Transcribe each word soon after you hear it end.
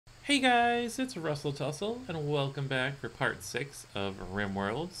Hey guys, it's Russell Tussle, and welcome back for part 6 of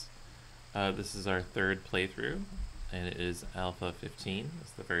RimWorlds. This is our third playthrough, and it is Alpha 15,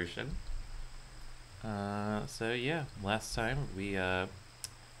 is the version. So yeah, last time I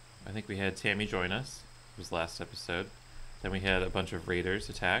think we had Tammy join us. It was last episode. Then we had a bunch of raiders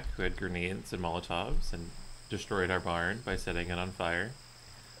attack who had grenades and Molotovs and destroyed our barn by setting it on fire,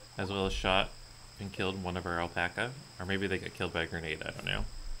 as well as shot and killed one of our alpaca. Or maybe they got killed by a grenade, I don't know.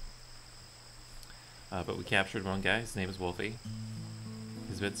 But we captured one guy. His name is Wolfie.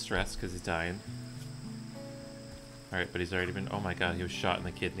 He's a bit stressed because he's dying. Alright, but he's already been... Oh my god, he was shot in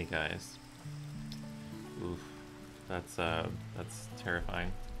the kidney, guys. Oof. That's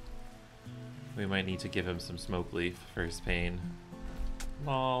terrifying. We might need to give him some smoke leaf for his pain.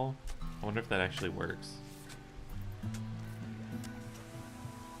 Lol. I wonder if that actually works.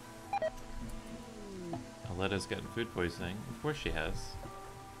 Aletta's gotten food poisoning. Of course she has.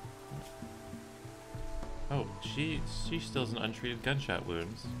 Oh, she still has an untreated gunshot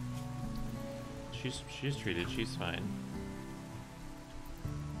wounds. She's treated. She's fine.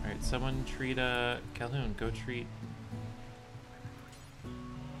 All right, someone treat Calhoun. Go treat.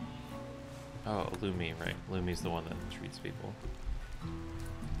 Oh, Lumi, right? Lumi's the one that treats people.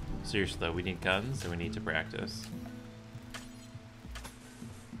 Seriously though, we need guns and we need to practice.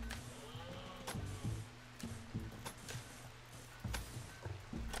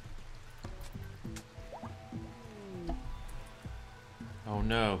 Oh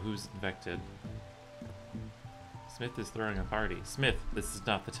no, who's infected? Smith is throwing a party. Smith, this is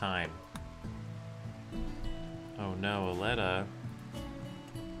not the time. Oh no, Aletta.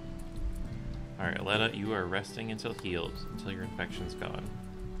 Alright, Aletta, you are resting until healed, until your infection's gone.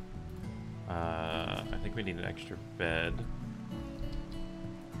 I think we need an extra bed.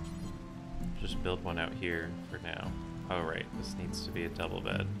 Just build one out here for now. Oh right, this needs to be a double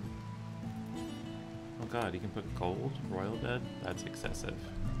bed. Oh god, you can put gold royal bed? That's excessive,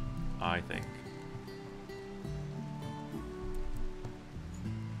 I think.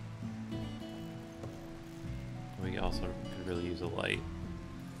 We also could really use a light.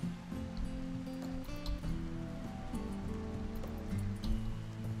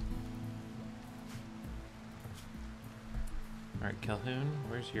 Alright, Calhoun,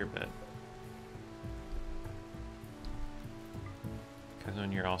 where's your bed?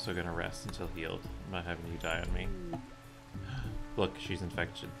 Calhoun, you're also gonna rest until healed. I'm not having you die on me. Look, she's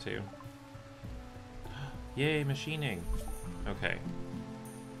infected too. Yay, machining! Okay.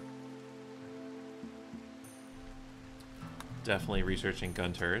 Definitely researching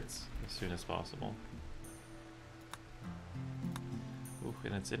gun turrets as soon as possible. Ooh,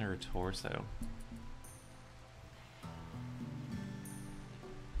 and it's in her torso.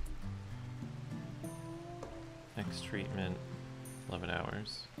 Next treatment, 11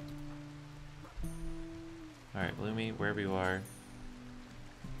 hours. Alright, Lumi, wherever you are,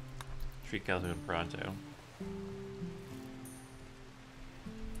 treat Calhoun pronto.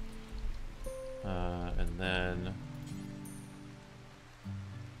 And then...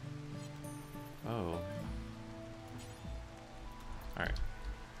 Oh. Alright.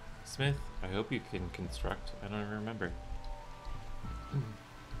 Smith, I hope you can construct. I don't even remember.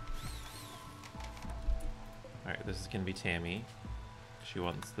 Alright, this is gonna be Tammy. She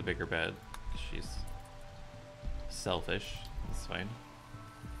wants the bigger bed. She's selfish. That's fine.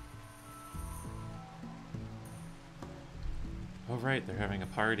 Oh right, they're having a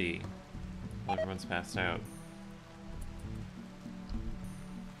party. Well, everyone's passed out.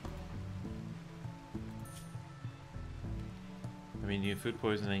 I mean, you have food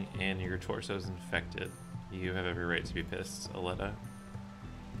poisoning and your torso's infected. You have every right to be pissed, Aletta.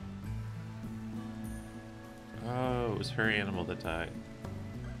 Oh, it was her animal that died.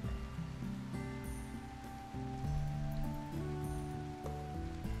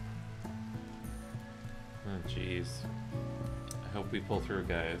 Oh, jeez. I hope we pull through,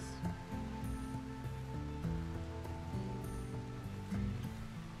 guys.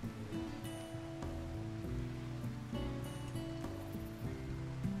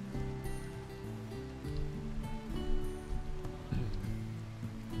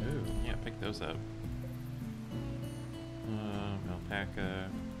 Ooh, yeah, pick those up. Alpaca.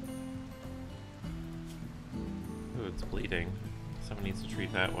 Ooh, it's bleeding. Someone needs to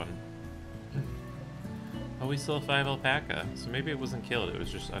treat that one. Oh, we still have 5 alpaca, so maybe it wasn't killed, it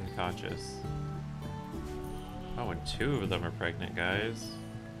was just unconscious. Oh, and 2 of them are pregnant, guys.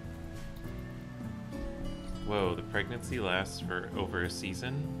 Whoa, the pregnancy lasts for over a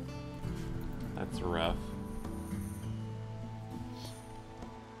season? That's rough.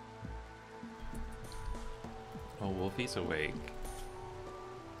 Oh, Wolfie's awake.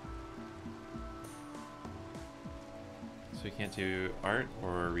 So we can't do art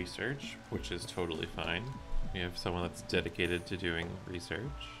or research, which is totally fine. We have someone that's dedicated to doing research.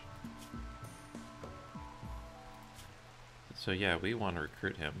 So yeah, we want to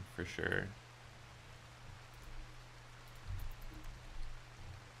recruit him for sure.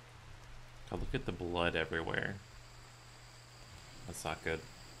 God, look at the blood everywhere. That's not good.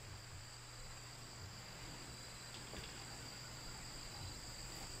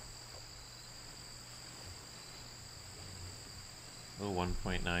 Oh,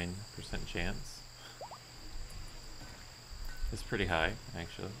 1.9% chance. It's pretty high,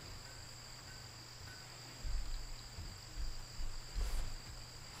 actually.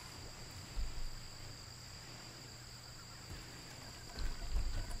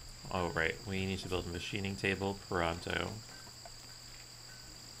 Oh, right. We need to build a machining table pronto.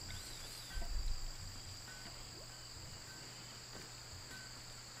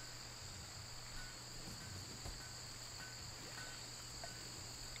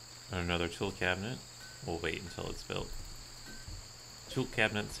 Another tool cabinet. We'll wait until it's built. Tool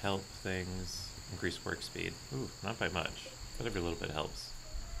cabinets help things increase work speed. Ooh, not by much, but every little bit helps.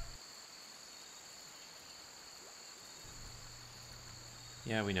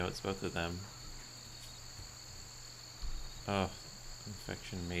 Yeah, we know it's both of them. Oh,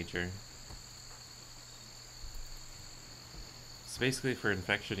 infection major. So basically for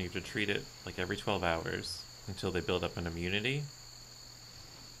infection you have to treat it like every 12 hours until they build up an immunity.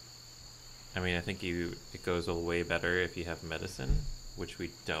 I mean, I think it goes way better if you have medicine, which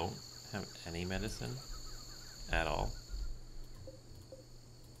we don't have any medicine at all.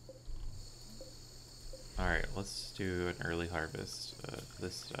 Alright, let's do an early harvest of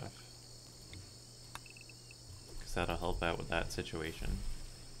this stuff. Because that'll help out with that situation.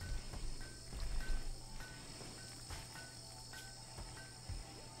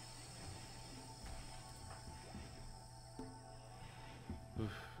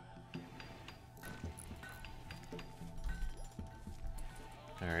 Oof.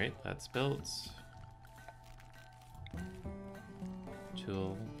 Alright, that's built.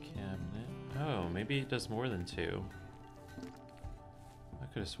 Tool cabinet. Oh, maybe it does more than 2. I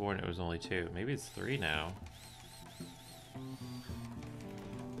could have sworn it was only 2. Maybe it's 3 now.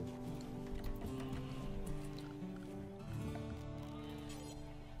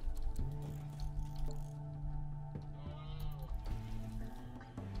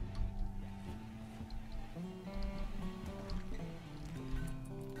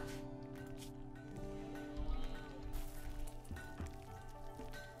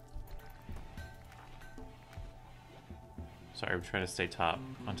 Sorry, I'm trying to stay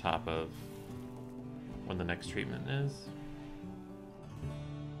on top of when the next treatment is.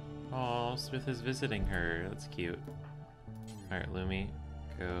 Oh, Smith is visiting her. That's cute. Alright, Lumi,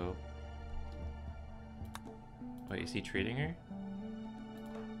 go. Wait, is he treating her?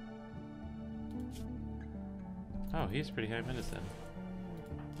 Oh, he's pretty high medicine.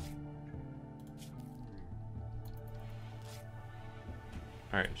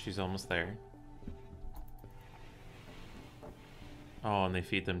 Alright, she's almost there. Oh, and they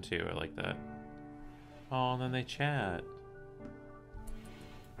feed them too. I like that. Oh, and then they chat.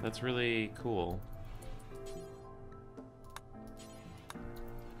 That's really cool.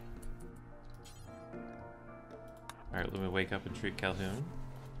 Alright, let me wake up and treat Calhoun.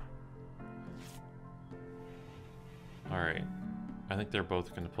 Alright. I think they're both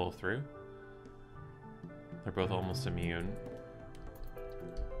going to pull through. They're both almost immune.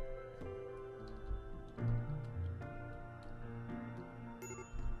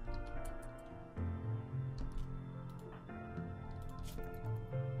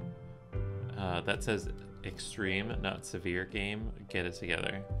 That says extreme, not severe game. Get it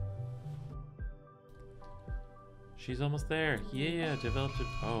together. She's almost there. Yeah, developed it.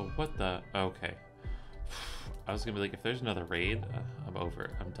 Oh, what the? Okay. I was gonna be like, if there's another raid, I'm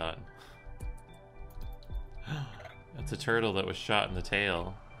over. I'm done. That's a turtle that was shot in the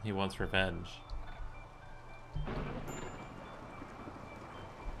tail. He wants revenge.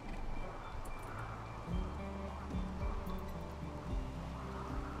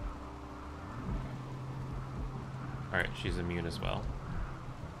 Alright, she's immune as well.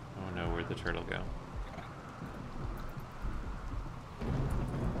 Oh no, where'd the turtle go?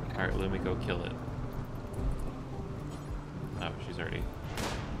 Alright, let me go kill it. Oh, she's already...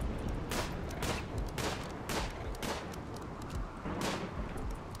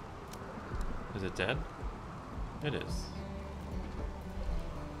 Is it dead? It is.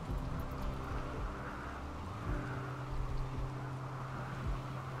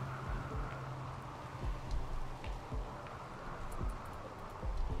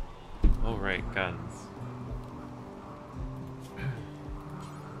 All right, guns.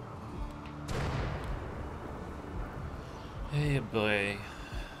 Hey boy.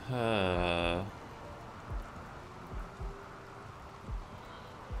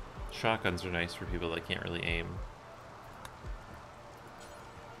 Shotguns are nice for people that can't really aim.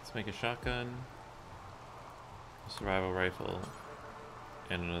 Let's make a shotgun, a survival rifle,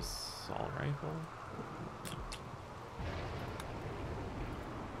 and an assault rifle.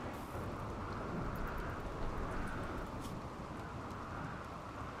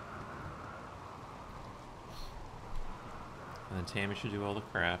 And then Tammy should do all the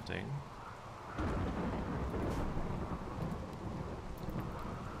crafting.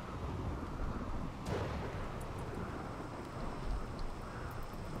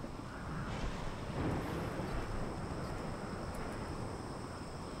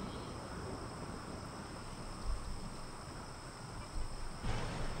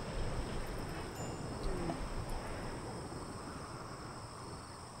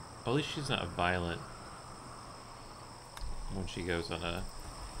 At least she's not violent when she goes on a...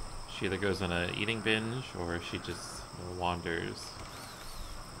 She either goes on a eating binge or she just wanders.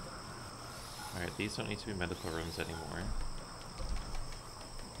 Alright, these don't need to be medical rooms anymore.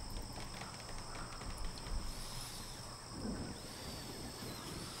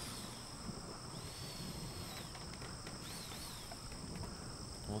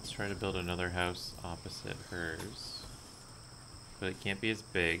 Let's try to build another house opposite hers. But it can't be as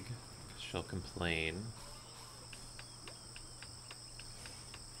big, because she'll complain.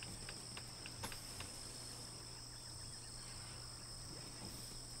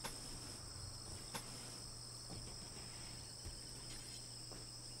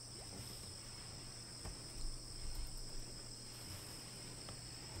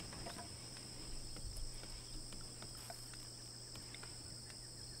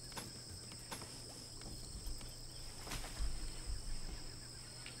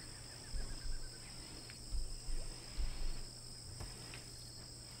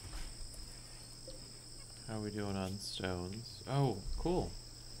 How are we doing on stones? Oh, cool.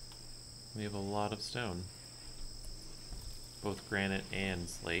 We have a lot of stone. Both granite and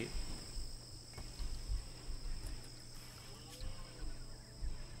slate.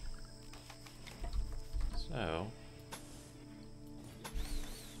 So...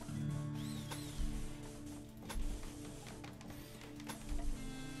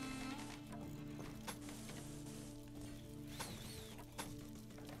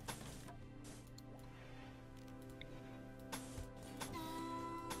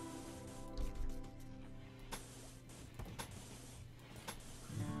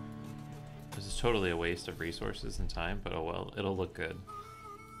 This is totally a waste of resources and time, but oh well, it'll look good.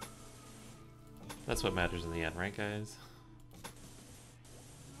 That's what matters in the end, right guys?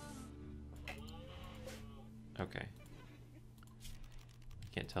 Okay.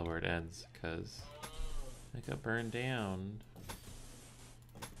 I can't tell where it ends, because it got burned down.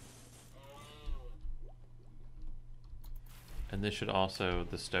 And this should also,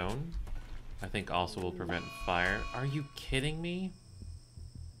 the stone, I think also will prevent fire. Are you kidding me?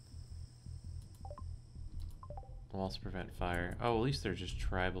 Will also prevent fire. Oh, at least they're just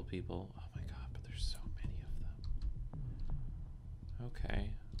tribal people. Oh my god, but there's so many of them. Okay.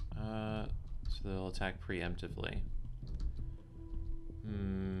 So they'll attack preemptively.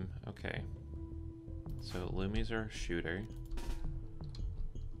 Okay. So Lumis are a shooter.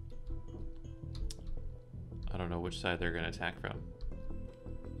 I don't know which side they're gonna attack from.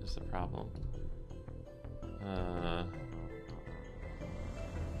 Is the problem.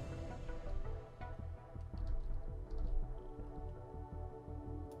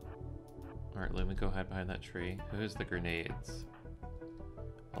 Alright, let me go hide behind that tree. Who has the grenades?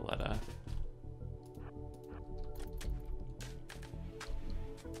 Aletta.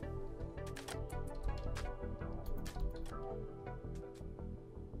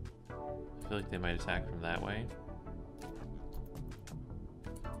 I feel like they might attack from that way.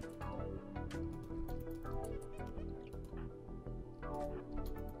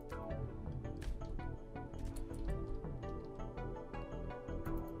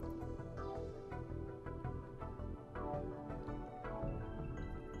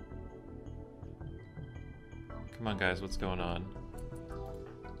 Come on guys, what's going on?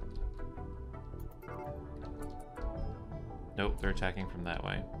 Nope, they're attacking from that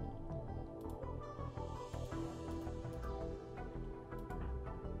way.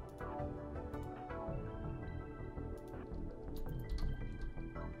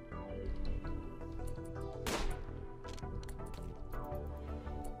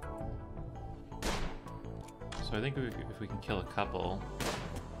 So I think if we can kill a couple...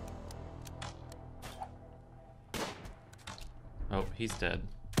 Oh, he's dead.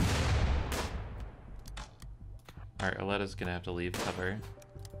 Alright, Aletta's gonna have to leave cover.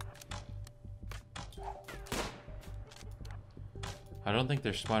 I don't think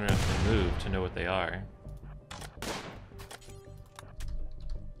they're smart enough to move to know what they are.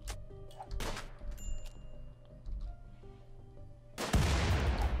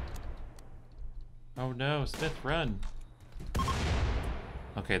 Oh no, Smith, run!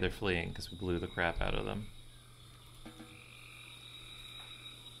 Okay, they're fleeing because we blew the crap out of them.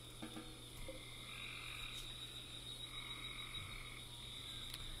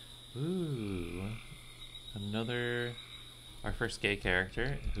 Ooh, our first gay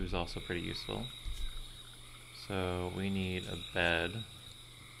character, who's also pretty useful. So we need a bed.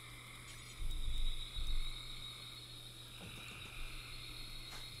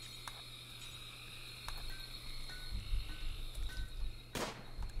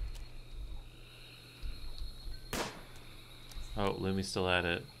 Oh, Lumi's still at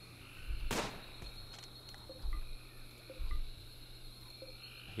it.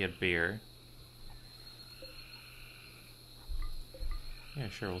 He had beer. Yeah,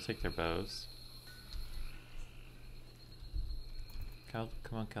 sure, we'll take their bows. Come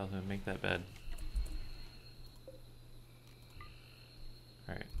on, Calhoun, make that bed.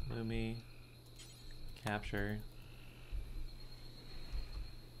 Alright, Lumi. Capture.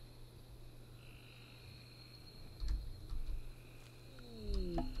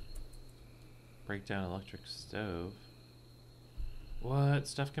 Break down electric stove. What?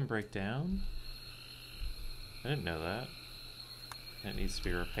 Stuff can break down? I didn't know that. It needs to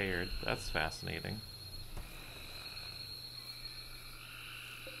be repaired. That's fascinating.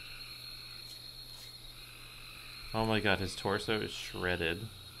 Oh my god, his torso is shredded.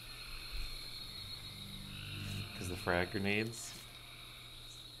 Because the frag grenades.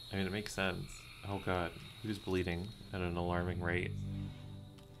 I mean, it makes sense. Oh god, he was bleeding at an alarming rate.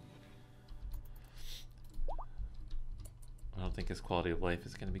 I don't think his quality of life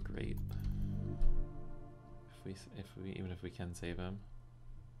is going to be great. Even if we can save him.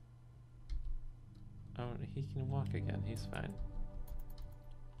 Oh, he can walk again. He's fine.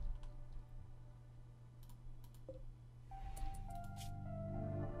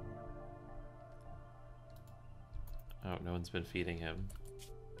 Oh, no one's been feeding him.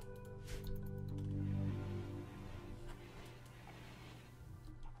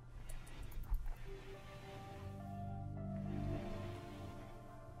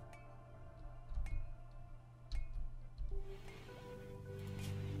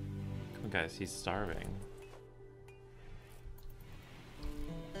 Guys, he's starving.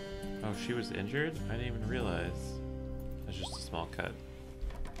 Oh, she was injured? I didn't even realize. That's just a small cut.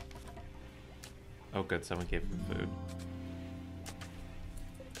 Oh good, someone gave him food.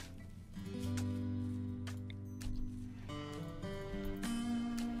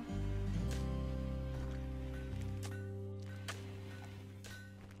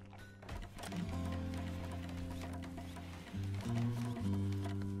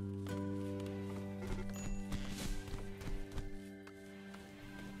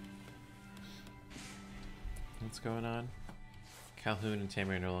 What's going on? Calhoun and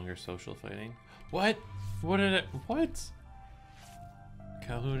Tammy are no longer social fighting. What? What?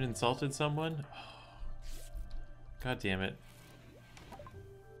 Calhoun insulted someone? God damn it.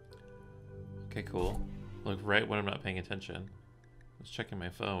 Okay, cool. Look, right when I'm not paying attention. I was checking my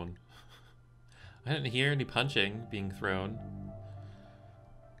phone. I didn't hear any punching being thrown.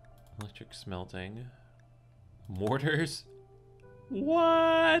 Electric smelting. Mortars?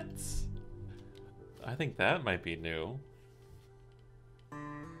 What? I think that might be new.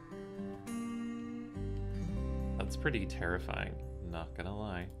 That's pretty terrifying, not gonna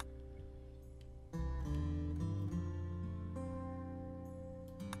lie.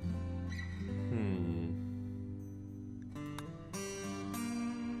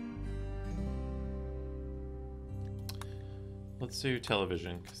 Let's do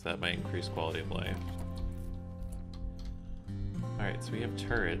television, because that might increase quality of life. Alright, so we have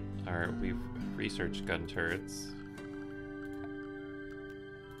turret, or we've researched gun turrets.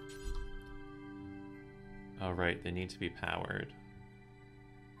 Oh right, they need to be powered.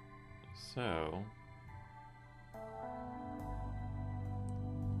 So...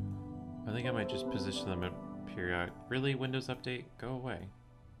 I think I might just position them at periodic... Really? Windows Update? Go away.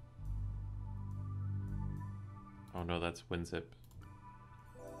 Oh no, that's WinZip.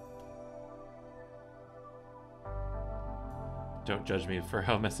 Don't judge me for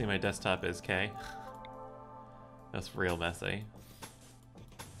how messy my desktop is, Kay. That's real messy.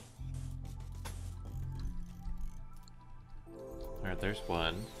 Alright, there's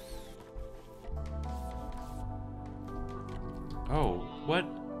one. Oh, what?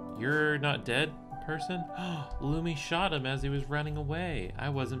 You're not dead? person? Lumi shot him as he was running away. I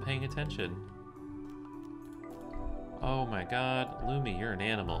wasn't paying attention. Oh my god. Lumi, you're an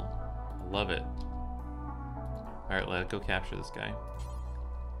animal. I love it. Alright, let's go capture this guy.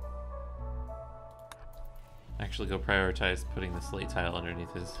 Actually go prioritize putting the slate tile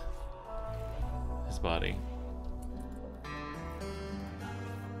underneath his body.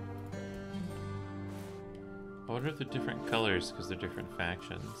 I wonder if they're different colors because they're different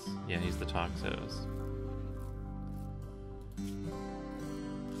factions. Yeah, he's the Toxos.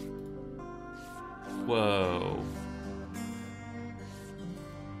 Whoa.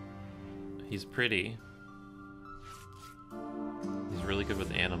 He's pretty. He's really good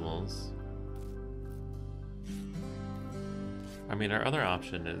with animals. I mean, our other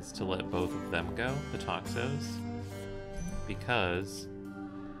option is to let both of them go, the Toxos, because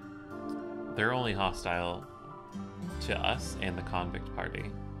they're only hostile to us and the convict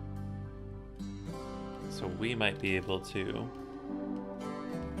party. So we might be able to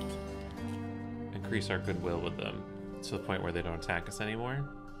increase our goodwill with them to the point where they don't attack us anymore.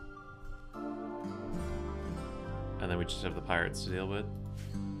 And then we just have the pirates to deal with.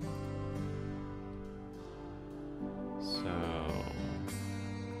 So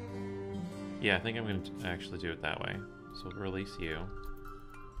yeah, I think I'm going to actually do it that way. So we'll release you.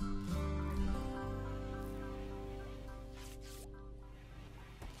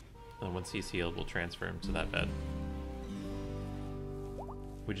 And once he's healed, we'll transfer him to that bed.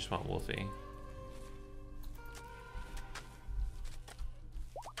 We just want Wolfie.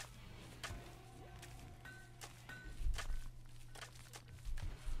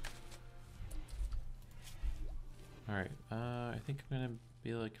 Alright, I think I'm gonna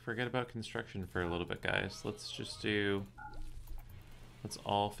be like, forget about construction for a little bit, guys. Let's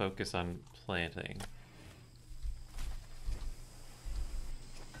all focus on planting.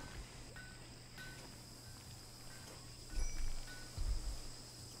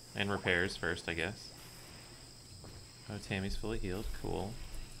 And repairs first, I guess. Oh, Tammy's fully healed. Cool.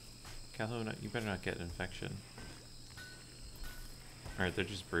 Calhoun, you better not get an infection. Alright, they're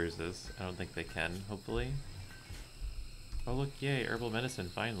just bruises. I don't think they can, hopefully. Oh look, yay, herbal medicine,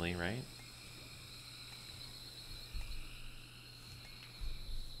 finally, right?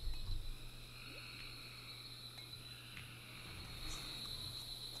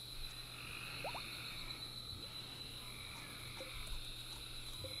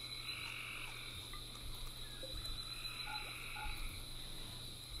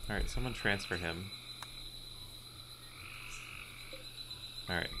 Alright, someone transfer him.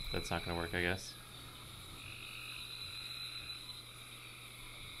 Alright, that's not gonna work, I guess.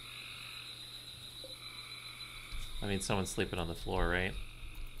 I mean, someone's sleeping on the floor, right?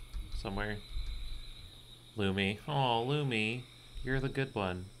 Somewhere. Lumi. Oh, Lumi. You're the good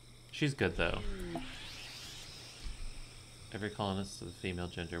one. She's good, though. Every colonist of the female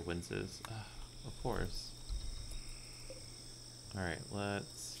gender winces. Of course. Alright,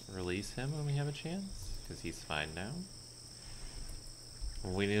 let's release him when we have a chance, because he's fine now.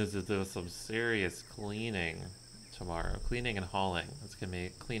 We need to do some serious cleaning tomorrow. Cleaning and hauling. It's gonna be a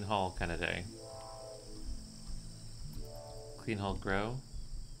clean haul kind of day. Clean haul grow.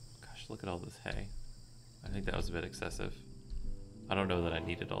 Gosh, look at all this hay. I think that was a bit excessive. I don't know that I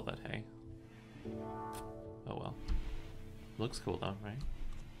needed all that hay. Oh well. Looks cool though, right?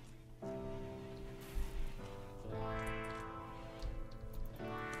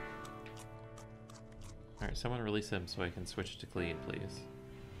 Alright, someone release him so I can switch to clean, please.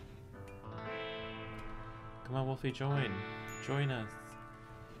 Come on, Wolfie, join. Join us.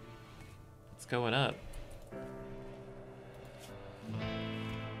 It's going up.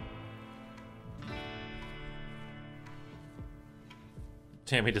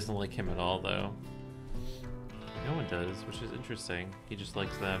 Tammy doesn't like him at all, though. No one does, which is interesting. He just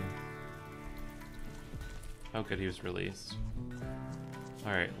likes them. Oh good, he was released.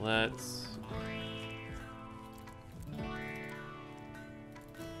 Alright, let's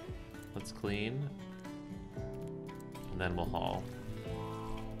clean. And then we'll haul.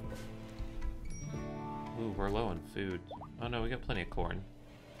 Ooh, we're low on food. Oh no, we got plenty of corn.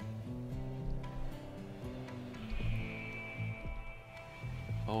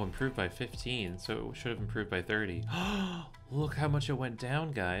 Oh, improved by 15, so it should have improved by 30. Look how much it went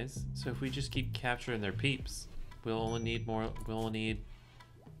down, guys. So if we just keep capturing their peeps, we'll only need more, oh,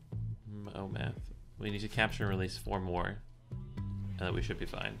 math. We need to capture and release 4 more, and then we should be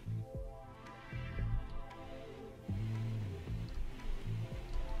fine.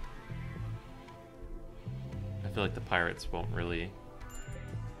 I feel like the pirates won't really,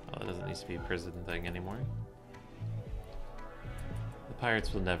 oh, it doesn't need to be a prison thing anymore. The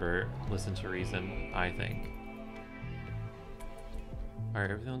Pirates will never listen to reason, I think. Alright,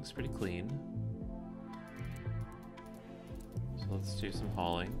 everything looks pretty clean. So let's do some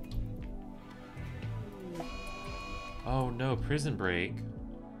hauling. Oh no, prison break.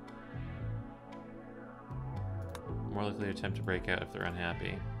 More likely to attempt to break out if they're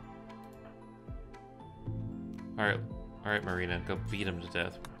unhappy. Alright, Marina, go beat him to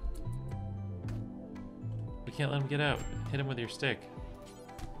death. We can't let him get out. Hit him with your stick.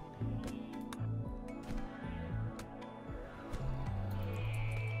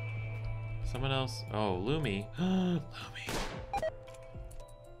 Someone else. Oh, Lumi. Lumi.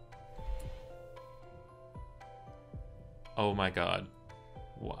 Oh my god.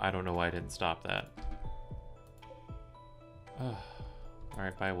 I don't know why I didn't stop that.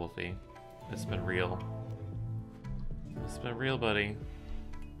 Alright, bye, Wolfie. It's been real. It's been real, buddy.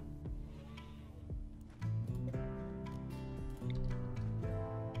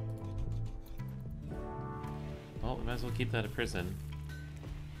 Well, we might as well keep that a prison.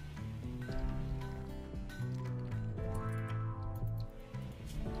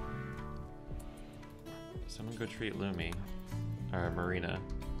 Someone go treat Lumi. Or Marina.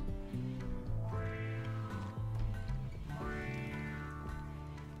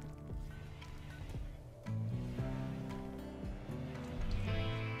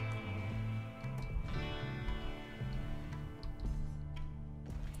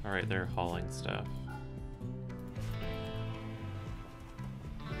 Alright, they're hauling stuff.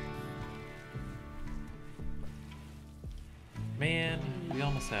 Man, we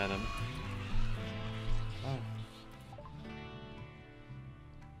almost had him. Oh.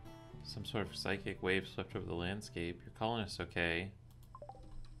 Some sort of psychic wave swept over the landscape. Your colonists okay.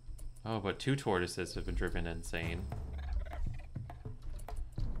 Oh, but 2 tortoises have been driven insane.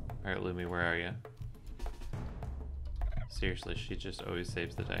 Alright, Lumi, where are you? Seriously, she just always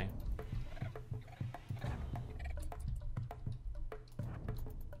saves the day.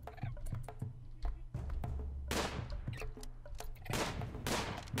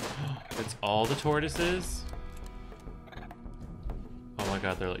 It's all the tortoises? Oh my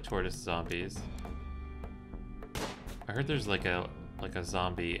god, they're like tortoise zombies. I heard there's like a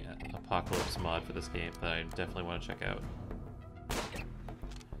zombie apocalypse mod for this game that I definitely want to check out.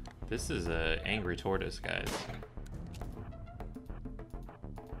 This is a angry tortoise, guys.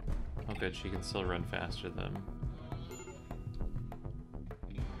 Oh good, she can still run faster than them.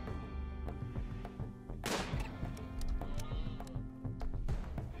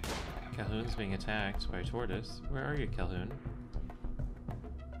 Calhoun's being attacked by a tortoise. Where are you, Calhoun?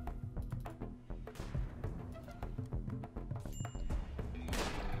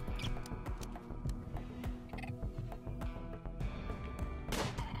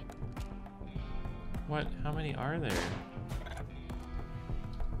 What? How many are there?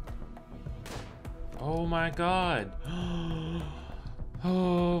 Oh my god!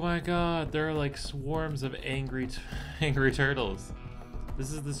 Oh my god! There are like swarms of angry turtles.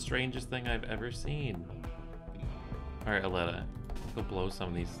 This is the strangest thing I've ever seen. Alright, Aletta. Go blow some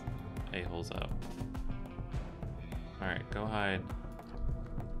of these a-holes up. Alright, go hide.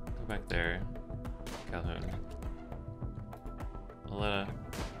 Go back there. Calhoun. Aletta,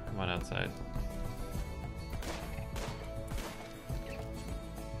 come on outside.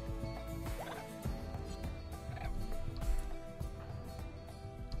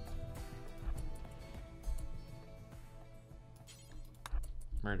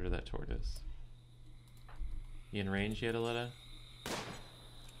 Murder that tortoise. You in range yet, Aletta?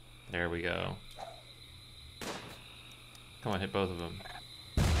 There we go. Come on, hit both of them.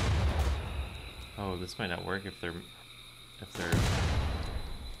 Oh, this might not work if they're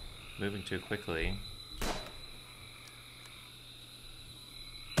moving too quickly.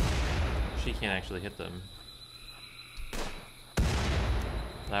 She can't actually hit them.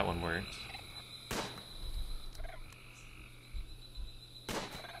 That one worked.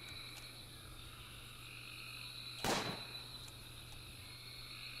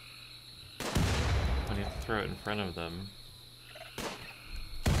 Throw it in front of them.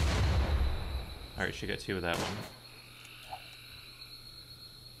 Alright, she got 2 of that one.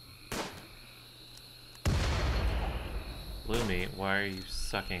 Lumi, why are you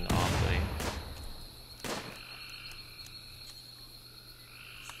sucking awfully?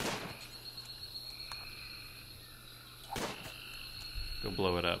 Go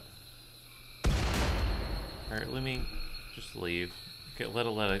blow it up. Alright, Lumi, just leave. Okay, let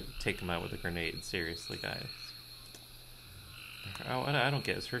Aletta take him out with a grenade. Seriously, guys. Oh, I don't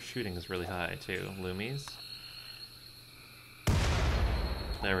get it. Her shooting is really high, too. Lumi's.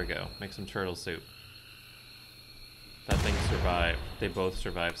 There we go. Make some turtle soup. That thing survive. They both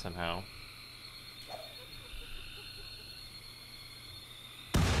survive somehow.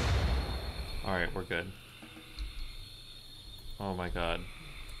 Alright, we're good. Oh my god.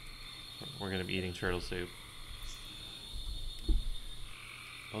 We're gonna be eating turtle soup.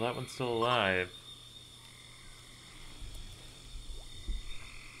 Well, that one's still alive.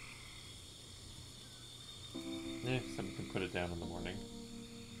 Someone can put it down in the morning.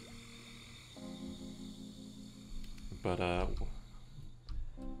 But,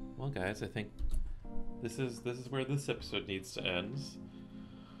 well guys, I think this is where this episode needs to end.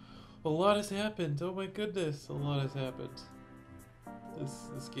 A lot has happened. Oh my goodness, a lot has happened.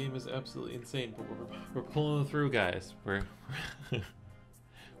 This game is absolutely insane, but we're pulling through, guys. We're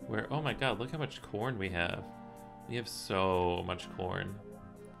oh my god, look how much corn we have. We have so much corn.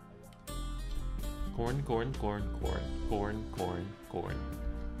 Corn, corn, corn, corn, corn, corn, corn,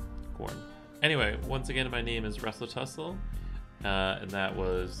 corn. Anyway, once again, my name is Russell Tussle, and that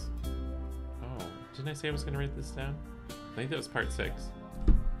was... Oh, didn't I say I was going to write this down? I think that was part 6.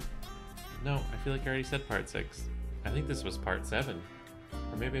 No, I feel like I already said part 6. I think this was part 7.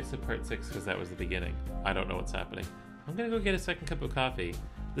 Or maybe I said part 6 because that was the beginning. I don't know what's happening. I'm going to go get a second cup of coffee.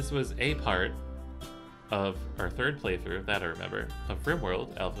 This was a part of our 3rd playthrough, that I remember, of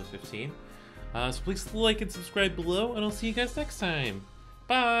RimWorld Alpha 15. So please like and subscribe below, and I'll see you guys next time.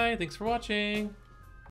 Bye! Thanks for watching!